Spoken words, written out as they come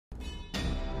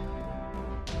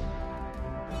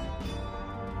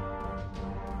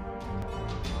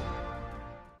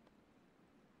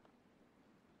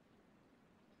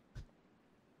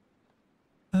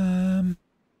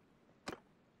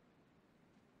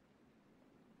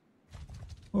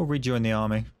Or rejoin the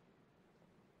army.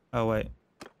 Oh wait,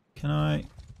 can I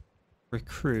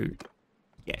recruit?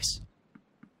 Yes.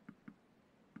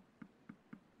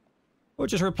 Or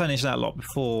just replenish that lot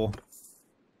before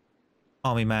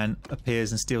Army Man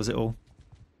appears and steals it all.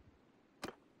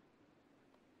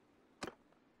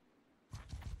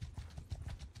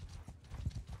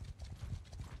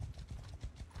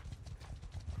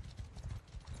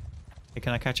 Hey,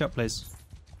 can I catch up, please?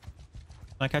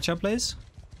 Can I catch up, please?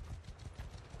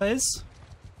 Please?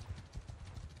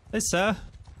 Please, sir?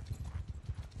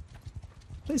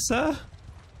 Please, sir?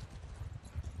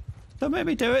 Don't make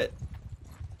me do it.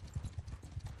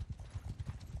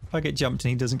 If I get jumped and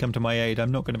he doesn't come to my aid,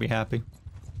 I'm not going to be happy.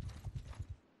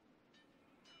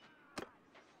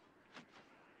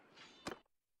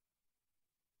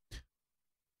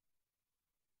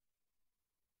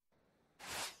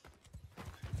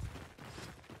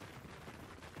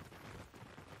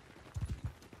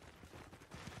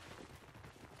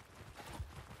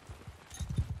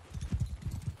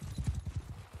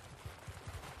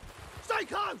 Stay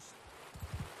close!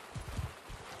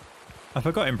 I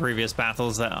forgot in previous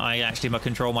battles that I actually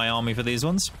control my army for these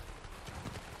ones.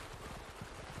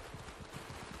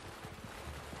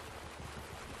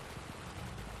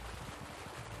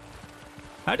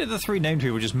 How did the three named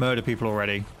people just murder people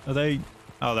already? Are they...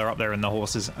 Oh, they're up there in the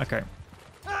horses. Okay.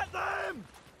 At them!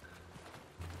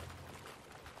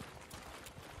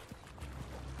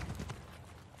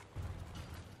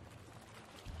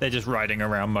 They're just riding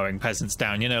around mowing peasants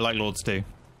down, you know, like lords do.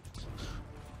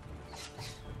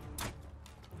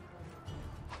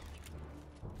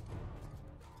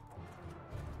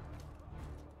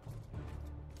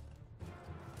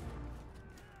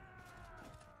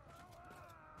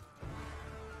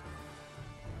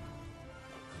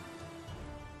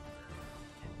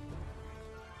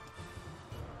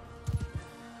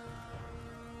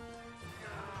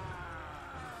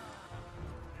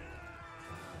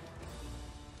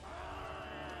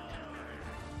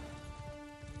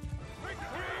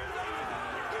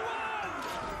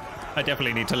 I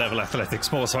definitely need to level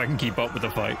athletics more so I can keep up with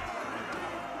the fight.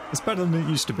 It's better than it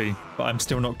used to be, but I'm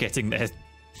still not getting there.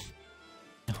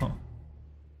 Oh.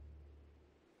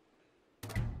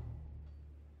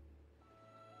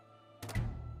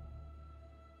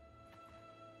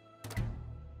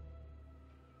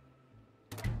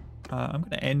 I'm going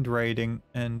to end raiding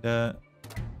and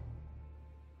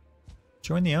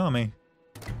join the army.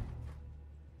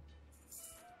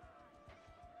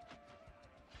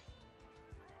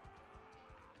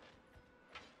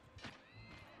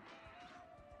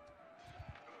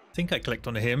 I think I clicked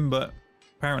on him, but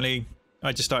apparently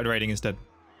I just started raiding instead.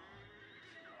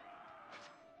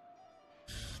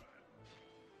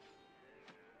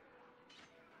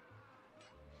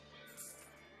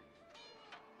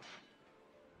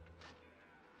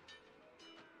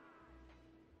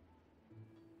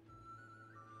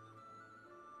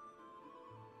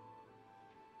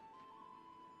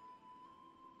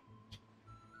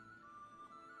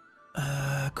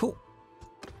 Cool.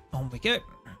 On we go.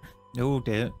 Oh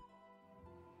dear.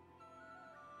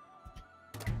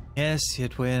 Yes,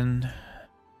 you'd win.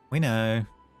 We know.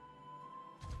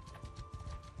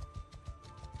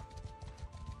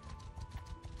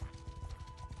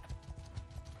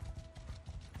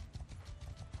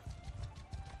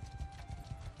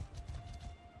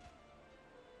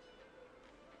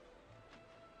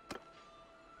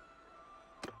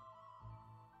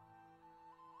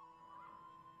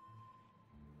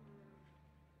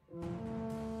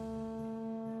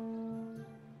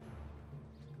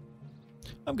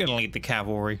 I'm gonna lead the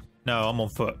cavalry. No, I'm on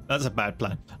foot. That's a bad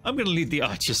plan. I'm gonna lead the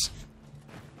archers.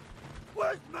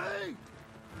 With me!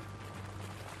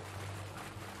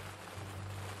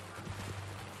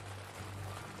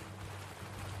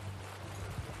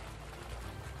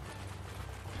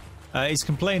 He's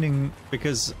complaining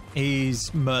because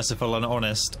he's merciful and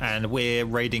honest, and we're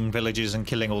raiding villages and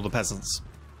killing all the peasants.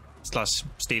 Slash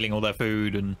stealing all their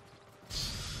food and...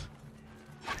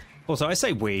 Also, I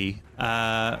say we.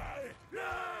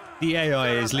 The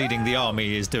AI is leading the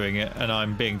army is doing it, and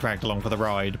I'm being dragged along for the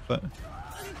ride, but...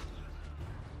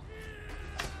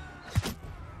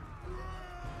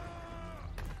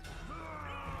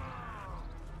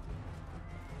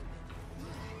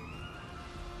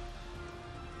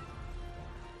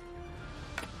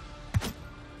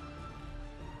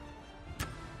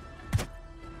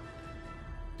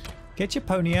 Get your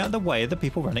pony out of the way of the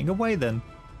people running away then.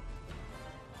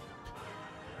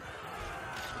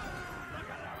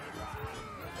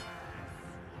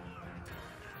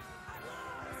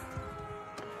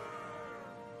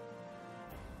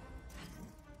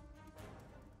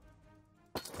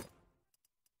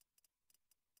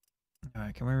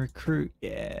 Alright, can we recruit?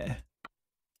 Yeah.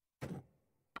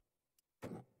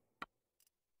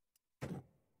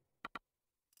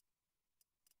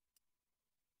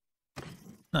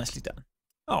 Nicely done.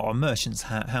 Oh, a merchant's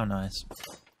hat. How nice.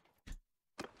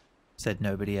 Said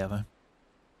nobody ever.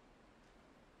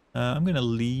 I'm going to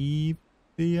leave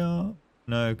the...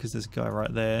 no, because there's a guy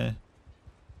right there.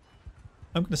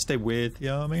 I'm going to stay with the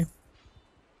army.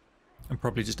 And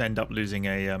probably just end up losing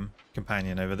a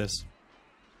companion over this.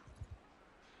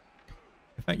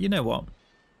 In fact, you know what?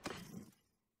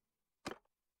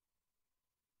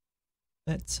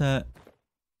 Let's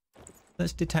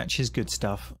detach his good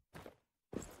stuff.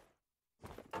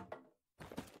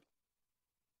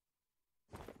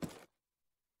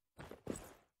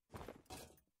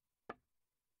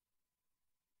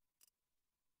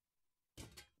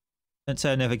 Let's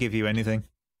never give you anything.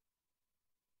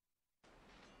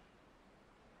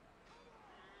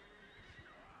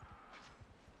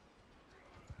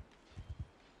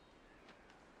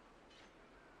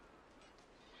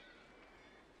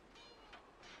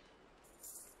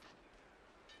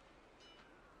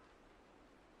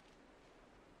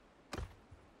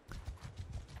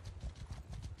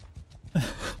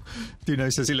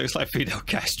 Duno says he looks like Fidel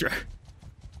Castro.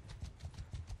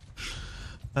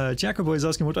 Jacoboy is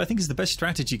asking, what do I think is the best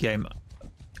strategy game?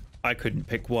 I couldn't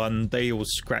pick one. They all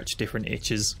scratch different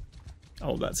itches.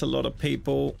 Oh, that's a lot of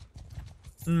people.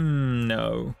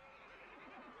 No.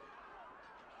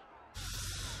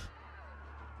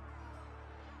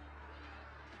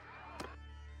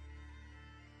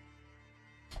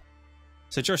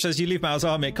 So Josh says, you leave Mal's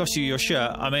army, it costs you your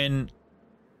shirt. I mean,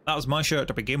 that was my shirt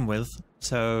to begin with,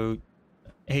 so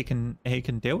he can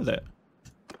deal with it.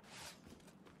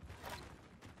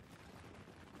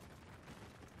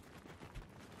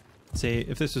 See,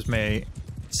 if this was me,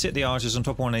 sit the archers on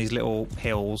top of one of these little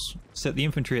hills, sit the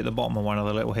infantry at the bottom of one of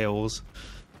the little hills,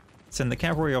 send the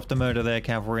cavalry off to murder their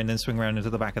cavalry, and then swing around into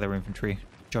the back of their infantry.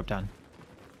 Job done.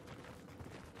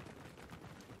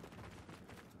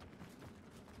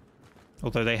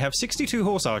 Although they have 62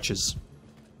 horse archers.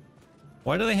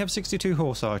 Why do they have 62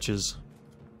 horse archers?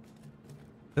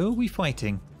 Who are we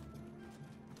fighting?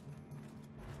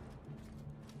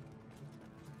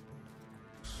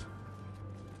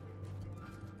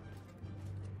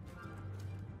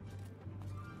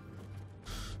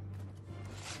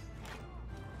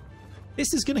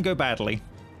 This is going to go badly.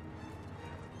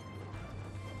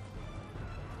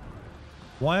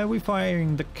 Why are we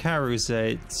firing the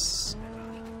Carusates?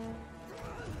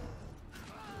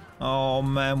 Oh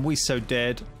man, we so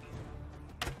dead.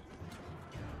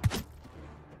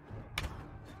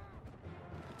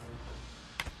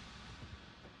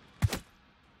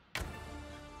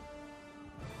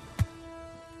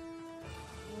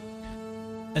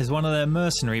 As one of their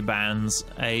mercenary bands,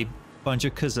 a bunch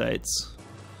of Khuzaits.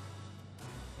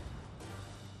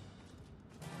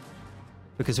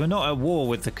 Because we're not at war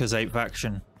with the Khuzait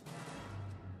faction.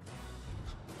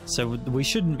 So we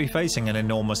shouldn't be facing an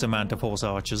enormous amount of horse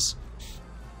archers.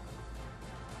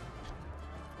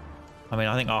 I mean,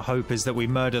 I think our hope is that we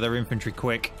murder their infantry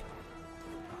quick.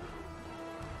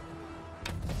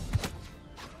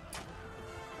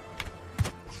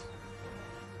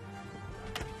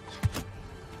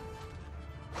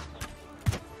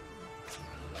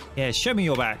 Yeah, show me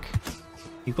your back.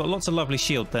 You've got lots of lovely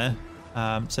shield there.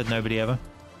 Said nobody ever.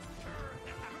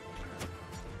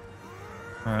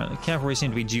 Alright, the cavalry seem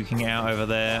to be duking it out over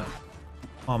there.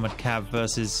 Armoured cav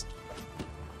versus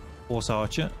horse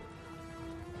archer.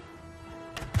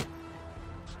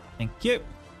 Thank you.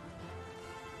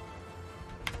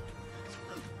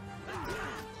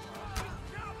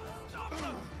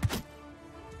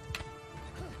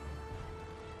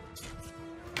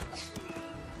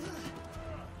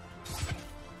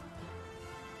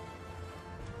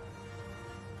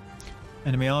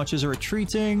 Enemy archers are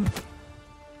retreating.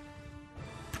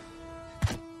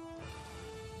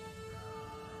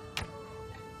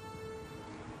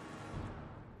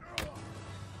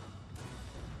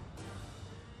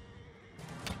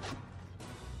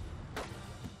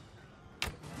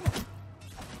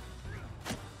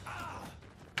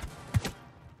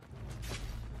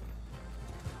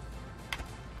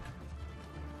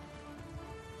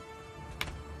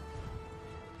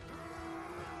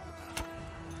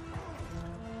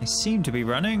 They seem to be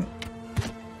running.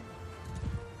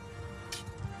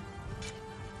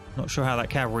 Not sure how that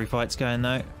cavalry fight's going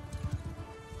though.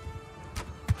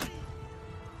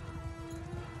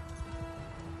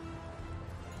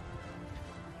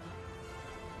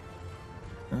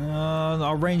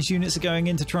 Our ranged units are going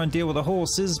in to try and deal with the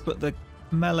horses, but the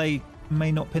melee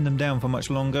may not pin them down for much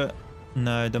longer.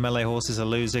 No, the melee horses are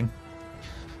losing.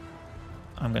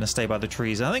 I'm going to stay by the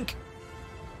trees, I think.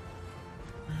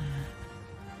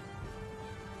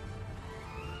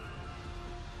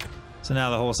 So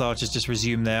now the horse archers just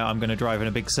resume there. I'm going to drive in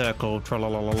a big circle.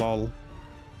 Trolololol.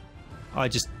 I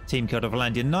just team killed a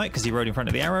Valandian knight because he rode in front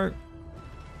of the arrow.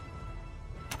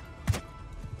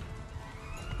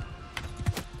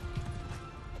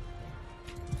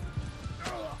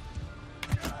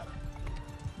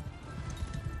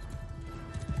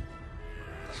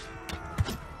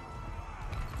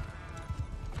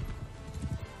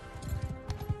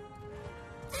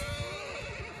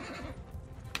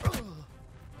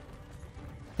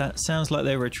 That sounds like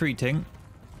they're retreating.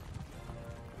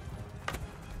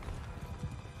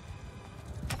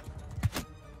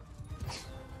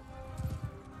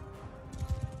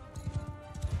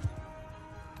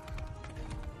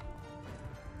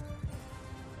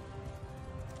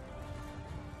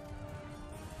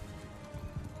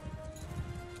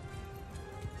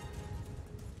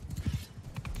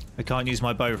 I can't use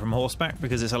my bow from horseback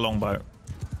because it's a longbow.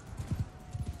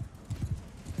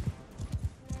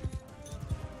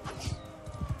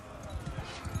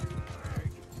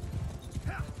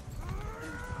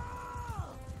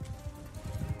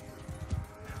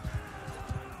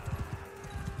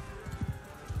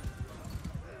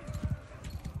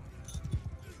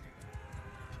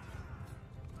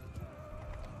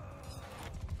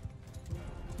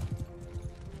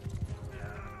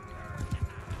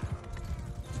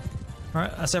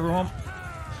 Alright, that's everyone.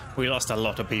 We lost a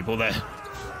lot of people there. In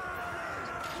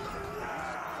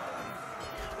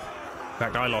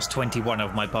fact, I lost 21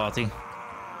 of my party.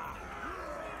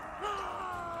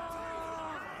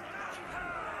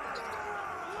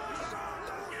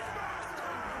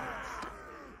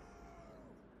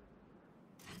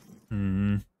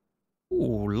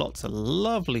 Ooh, lots of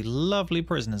lovely, lovely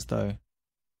prisoners, though.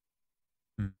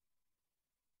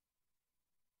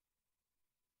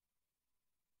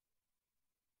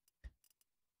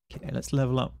 Okay, let's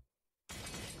level up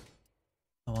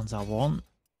the ones I want.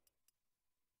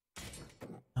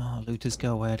 Oh, looters,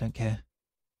 go away, I don't care.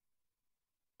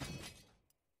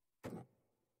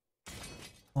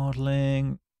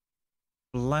 Modeling.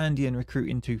 Valandian recruit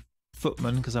into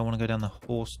footman because I want to go down the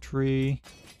horse tree.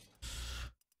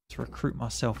 To recruit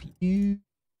myself, you,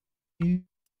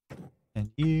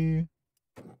 and you.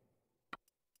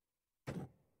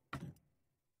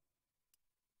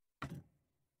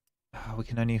 We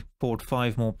can only afford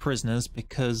 5 more prisoners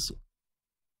because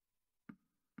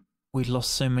we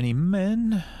lost so many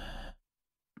men.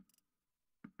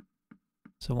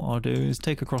 So what I'll do is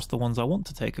take across the ones I want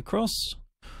to take across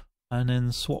and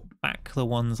then swap back the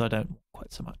ones I don't want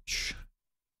quite so much.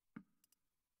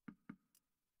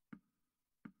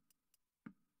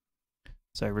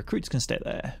 So recruits can stay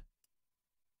there.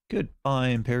 Goodbye,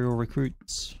 Imperial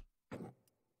recruits.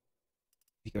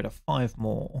 We go to 5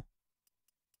 more.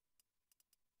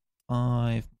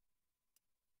 5.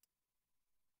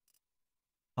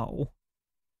 Oh.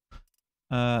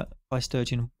 By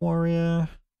Sturgeon warrior.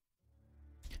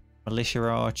 Militia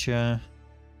archer.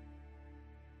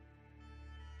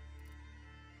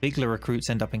 Bigler recruits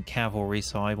end up in cavalry,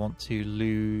 so I want to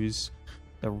lose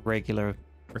the regular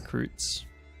recruits.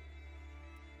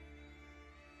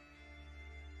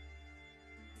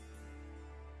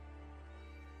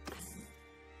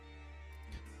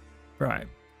 Right.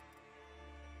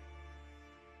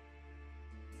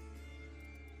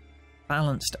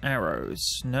 Balanced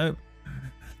arrows. Nope.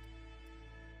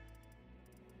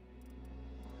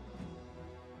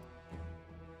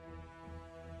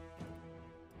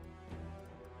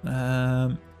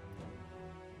 No.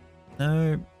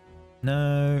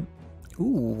 No.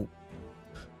 Ooh.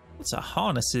 What's our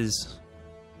harnesses?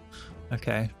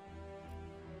 Okay.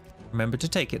 Remember to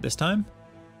take it this time.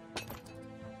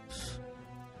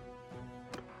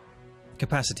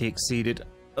 Capacity exceeded.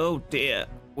 Oh dear.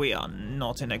 We are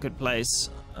not in a good place.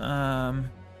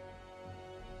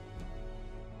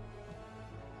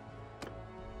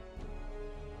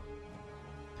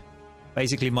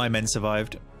 Basically, my men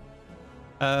survived.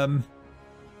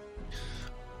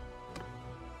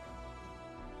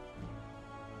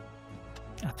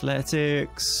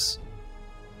 Athletics.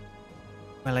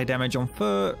 Melee damage on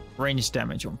foot. Ranged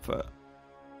damage on foot.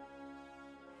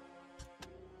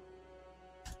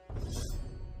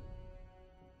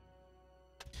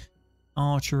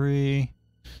 Archery.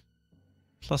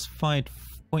 Plus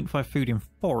 5.5 food in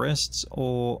forests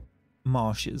or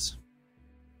marshes.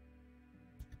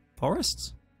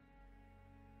 Forests?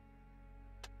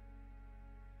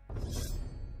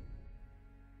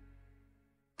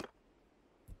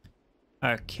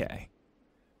 Okay.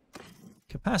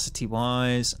 Capacity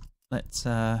wise, let's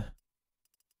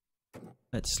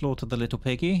Let's slaughter the little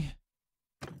piggy.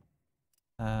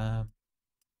 Oh.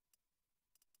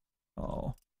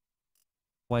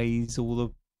 Weighs all the...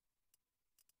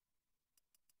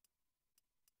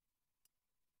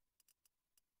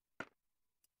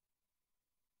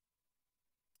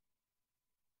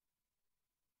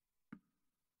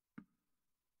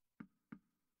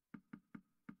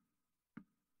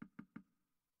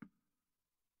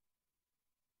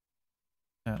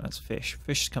 Oh, that's fish.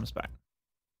 Fish comes back.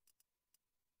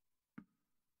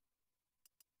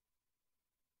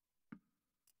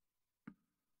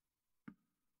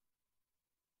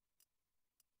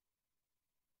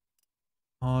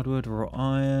 Hardwood, raw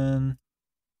iron.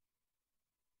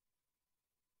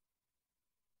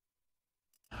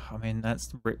 I mean,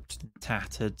 that's ripped and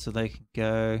tattered, so they can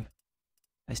go.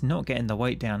 It's not getting the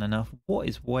weight down enough. What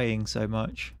is weighing so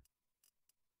much?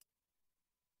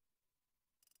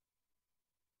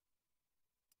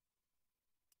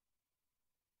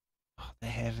 Oh, they're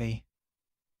heavy.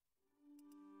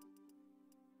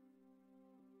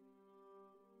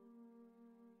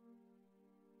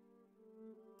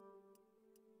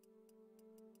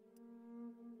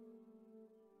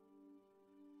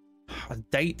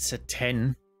 Dates are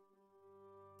 10.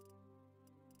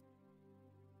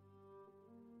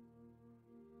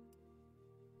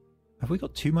 Have we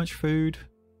got too much food?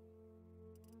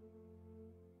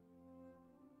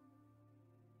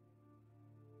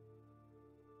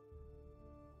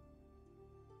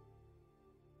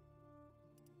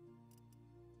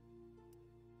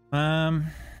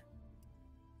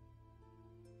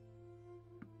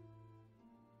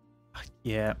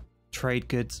 Yeah, trade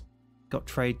goods. Got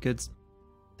trade goods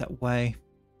that way.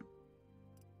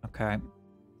 Okay.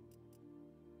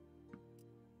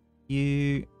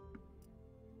 You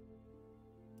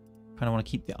kind of want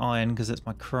to keep the iron because it's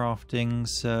my crafting,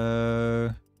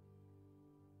 so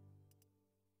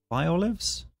buy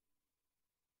olives?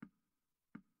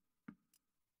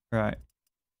 Right.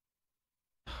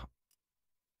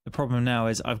 The problem now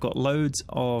is I've got loads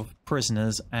of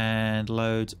prisoners and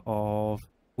loads of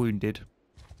wounded.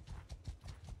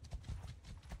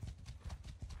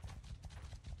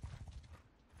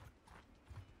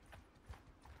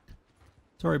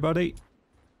 Sorry, buddy.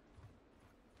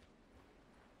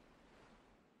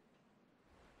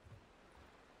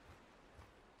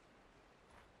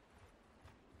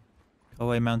 Go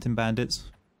away, mountain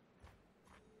bandits.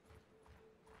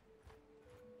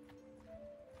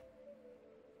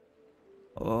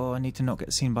 Oh, I need to not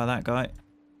get seen by that guy.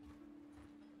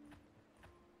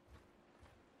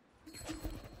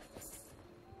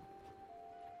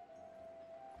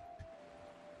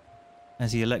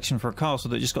 There's the election for a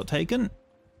castle that just got taken,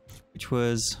 which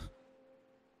was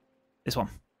this one.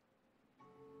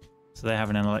 So they're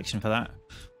having an election for that.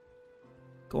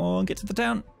 Go on, get to the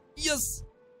town. Yes!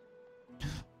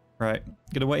 Right,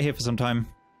 gonna wait here for some time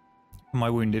for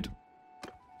my wounded.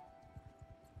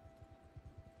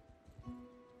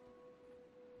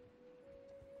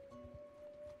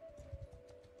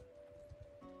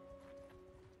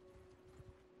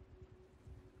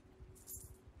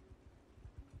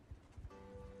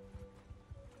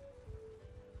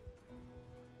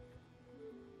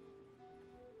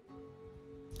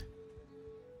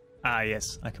 Ah,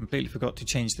 yes, I completely forgot to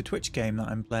change the Twitch game that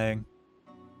I'm playing.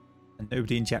 And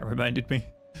nobody in chat reminded me.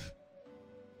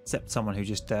 Except someone who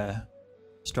just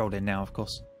strolled in now, of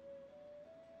course.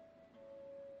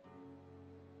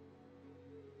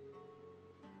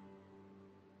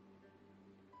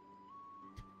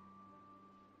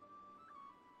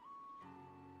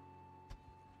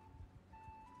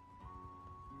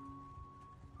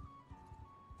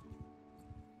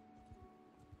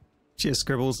 Cheers,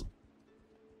 Scribbles.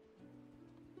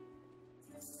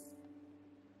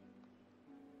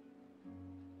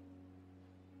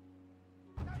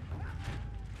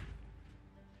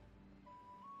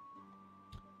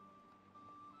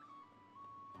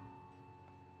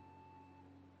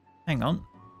 Hang on.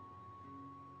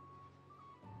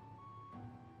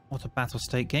 What are Battle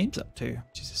State Games up to?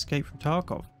 Which is Escape from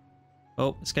Tarkov.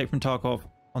 Oh, Escape from Tarkov.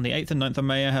 On the 8th and 9th of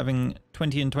May are having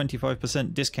 20 and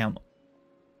 25% discount.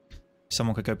 If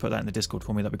someone could go put that in the Discord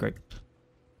for me, that'd be great.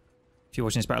 If you're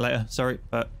watching this back later, sorry,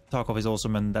 but Tarkov is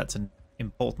awesome and that's an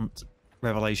important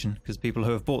revelation because people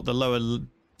who have bought the lower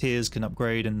tiers can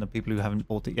upgrade and the people who haven't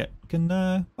bought it yet can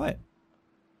buy it.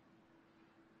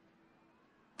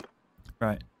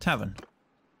 Right, tavern.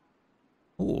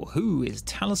 Oh, who is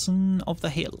Taliesin of the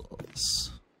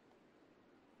Hills?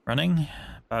 Running,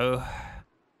 bow,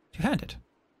 two-handed.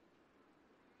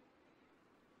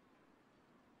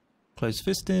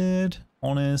 Close-fisted,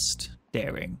 honest,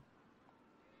 daring.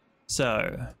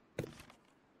 So,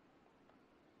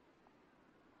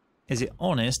 Is it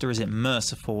honest or is it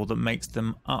merciful that makes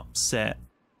them upset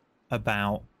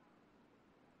about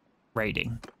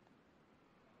raiding?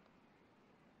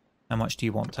 How much do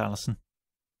you want, Taliesin?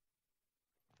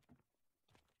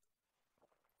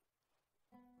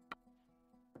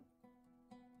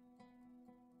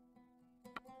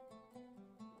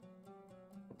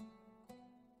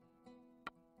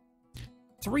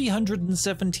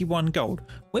 $371 gold.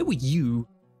 Where were you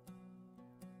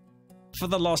for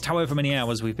the last however many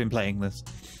hours we've been playing this?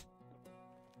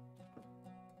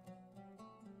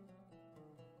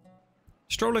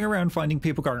 Strolling around finding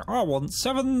people going, I want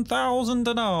 7,000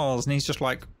 dinars. And he's just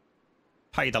like,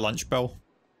 pay the lunch bill.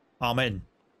 I'm in.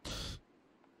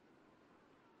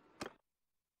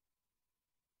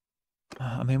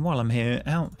 I mean, while I'm here,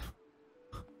 out.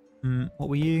 What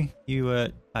were you? You,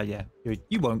 oh yeah,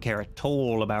 you won't care at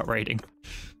all about raiding.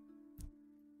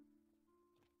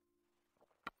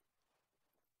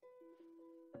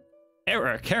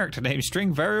 Error, character name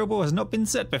string variable has not been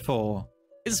set before.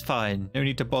 It's fine, no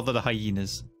need to bother the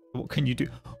hyenas. What can you do?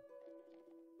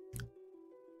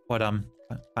 What,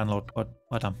 Bannerlord, what,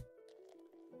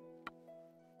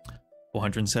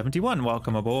 471,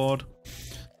 welcome aboard.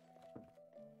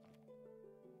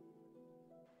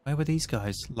 Where were these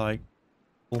guys, like,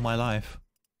 all my life?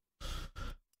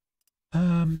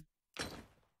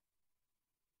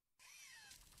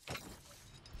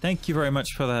 Thank you very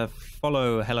much for the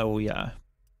follow. Hello, yeah.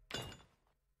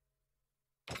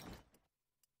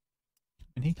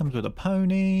 And he comes with a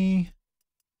pony.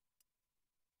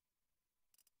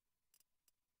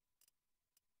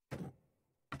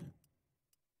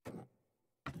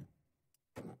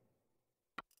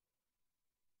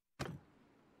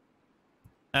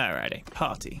 Alrighty,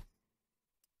 party.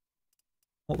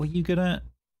 What were you good at?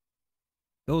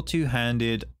 You're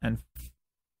two-handed and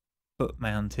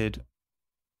foot-mounted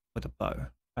with a bow.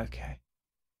 Okay.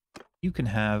 You can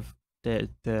have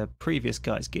the previous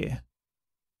guy's gear.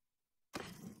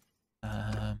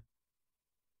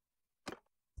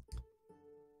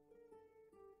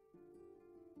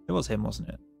 It was him, wasn't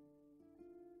it?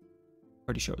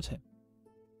 Pretty sure it was him.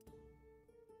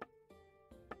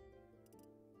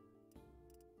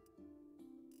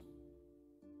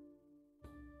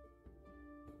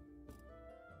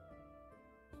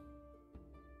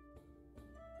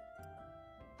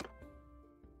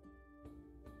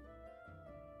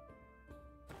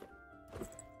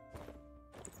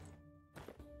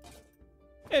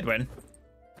 Edwin,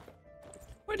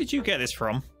 where did you get this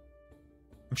from?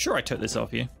 I'm sure I took this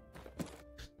off you.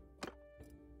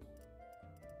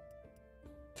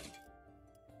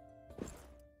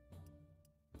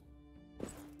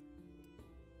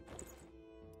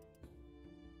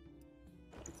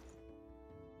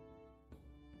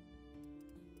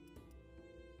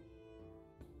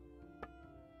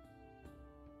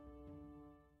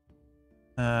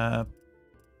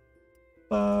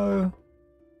 Bow.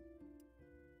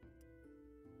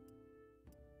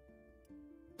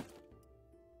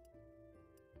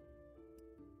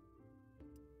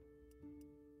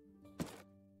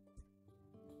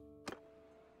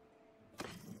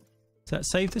 Is that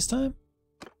safe this time?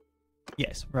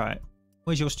 Yes, right.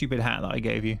 Where's your stupid hat that I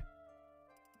gave you?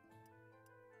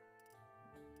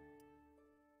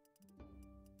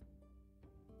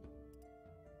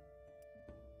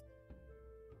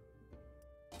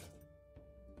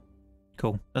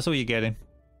 Cool. That's all you're getting.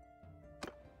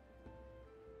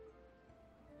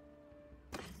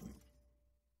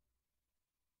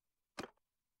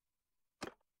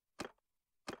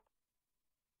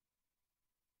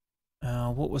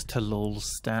 What was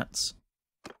Talul's stats?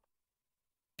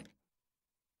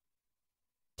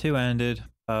 Two-handed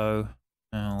bow.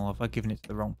 Oh, have I given it to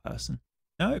the wrong person?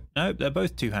 No, no, they're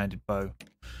both two-handed bow.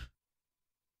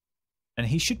 And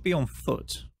he should be on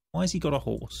foot. Why has he got a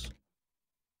horse?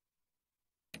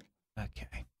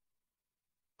 Okay.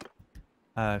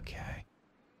 Okay.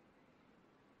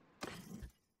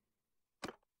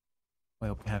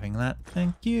 We'll be having that.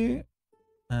 Thank you.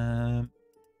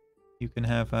 You can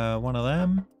have one of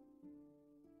them.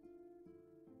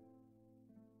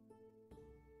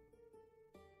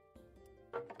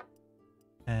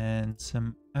 And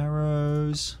some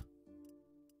arrows.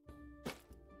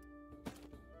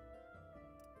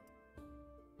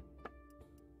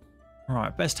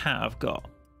 Right, best hat I've got.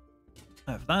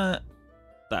 I have that.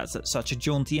 That's at such a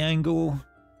jaunty angle.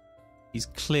 He's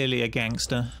clearly a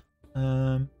gangster.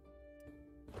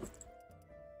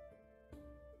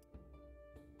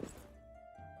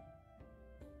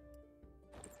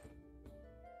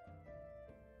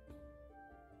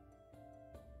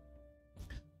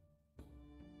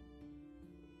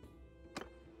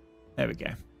 There we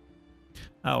go.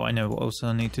 Oh, I know what else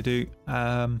I need to do.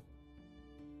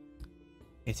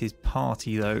 It is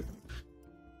party though.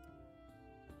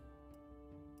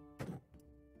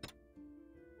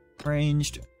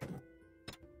 Ranged.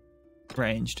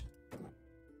 Ranged.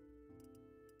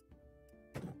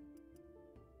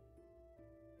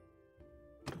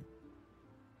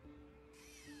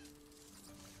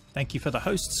 Thank you for the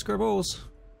host, Scribbles.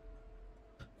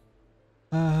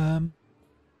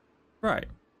 Right.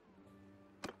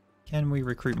 Can we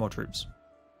recruit more troops?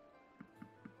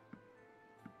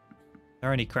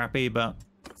 They're only crappy, but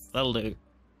that'll do.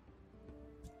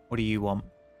 What do you want?